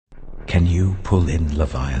Can you pull in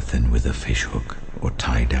Leviathan with a fishhook, or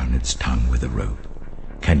tie down its tongue with a rope?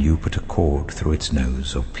 Can you put a cord through its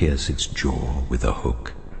nose, or pierce its jaw with a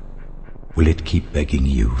hook? Will it keep begging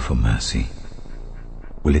you for mercy?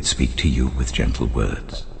 Will it speak to you with gentle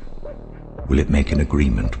words? Will it make an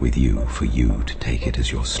agreement with you for you to take it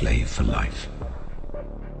as your slave for life?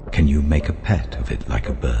 Can you make a pet of it like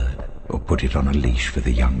a bird, or put it on a leash for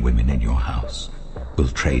the young women in your house? Will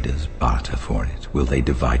traders barter for it? Will they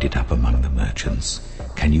divide it up among the merchants?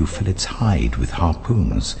 Can you fill its hide with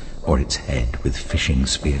harpoons, or its head with fishing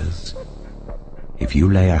spears? If you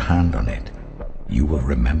lay a hand on it, you will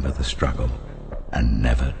remember the struggle and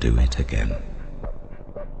never do it again.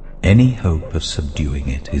 Any hope of subduing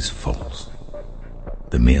it is false.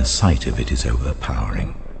 The mere sight of it is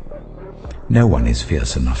overpowering. No one is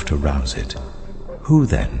fierce enough to rouse it. Who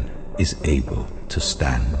then is able to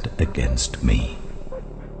stand against me?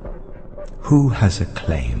 Who has a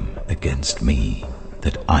claim against me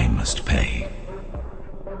that I must pay?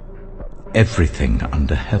 Everything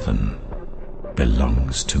under heaven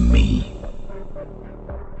belongs to me.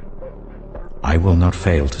 I will not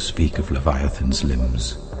fail to speak of Leviathan's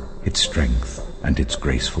limbs, its strength and its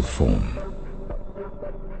graceful form.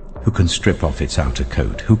 Who can strip off its outer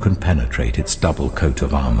coat? Who can penetrate its double coat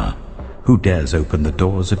of armor? Who dares open the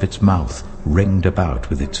doors of its mouth, ringed about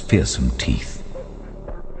with its fearsome teeth?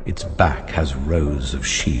 Its back has rows of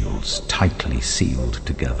shields tightly sealed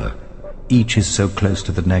together. Each is so close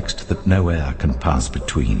to the next that no air can pass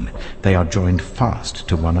between. They are joined fast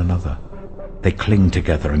to one another. They cling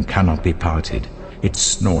together and cannot be parted. Its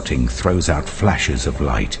snorting throws out flashes of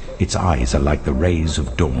light. Its eyes are like the rays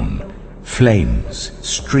of dawn. Flames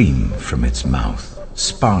stream from its mouth.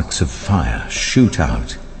 Sparks of fire shoot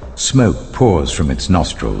out. Smoke pours from its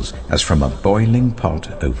nostrils as from a boiling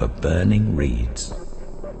pot over burning reeds.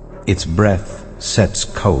 Its breath sets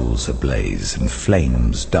coals ablaze, and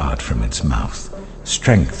flames dart from its mouth.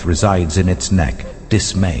 Strength resides in its neck.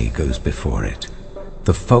 Dismay goes before it.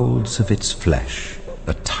 The folds of its flesh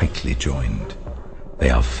are tightly joined.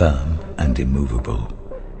 They are firm and immovable.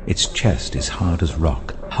 Its chest is hard as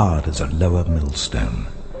rock, hard as a lower millstone.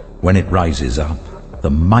 When it rises up,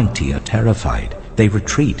 the mighty are terrified. They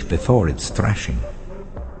retreat before its thrashing.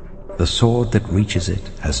 The sword that reaches it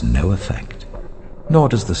has no effect, nor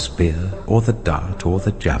does the spear or the dart or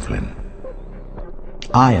the javelin.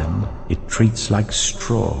 Iron it treats like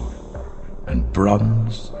straw, and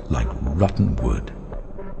bronze like rotten wood.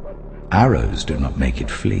 Arrows do not make it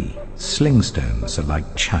flee. Slingstones are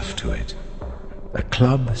like chaff to it. A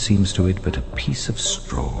club seems to it but a piece of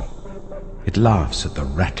straw. It laughs at the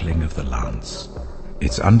rattling of the lance.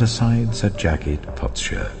 Its undersides are jagged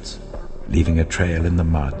potsherds, leaving a trail in the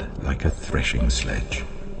mud like a threshing sledge.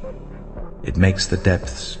 It makes the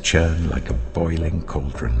depths churn like a boiling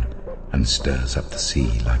cauldron, and stirs up the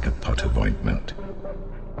sea like a pot of ointment.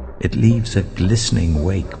 It leaves a glistening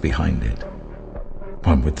wake behind it.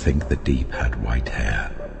 One would think the deep had white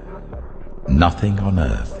hair. Nothing on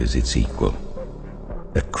earth is its equal,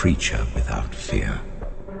 a creature without fear.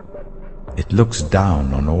 It looks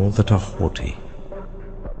down on all that are haughty.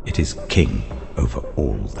 It is king over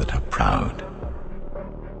all that are proud.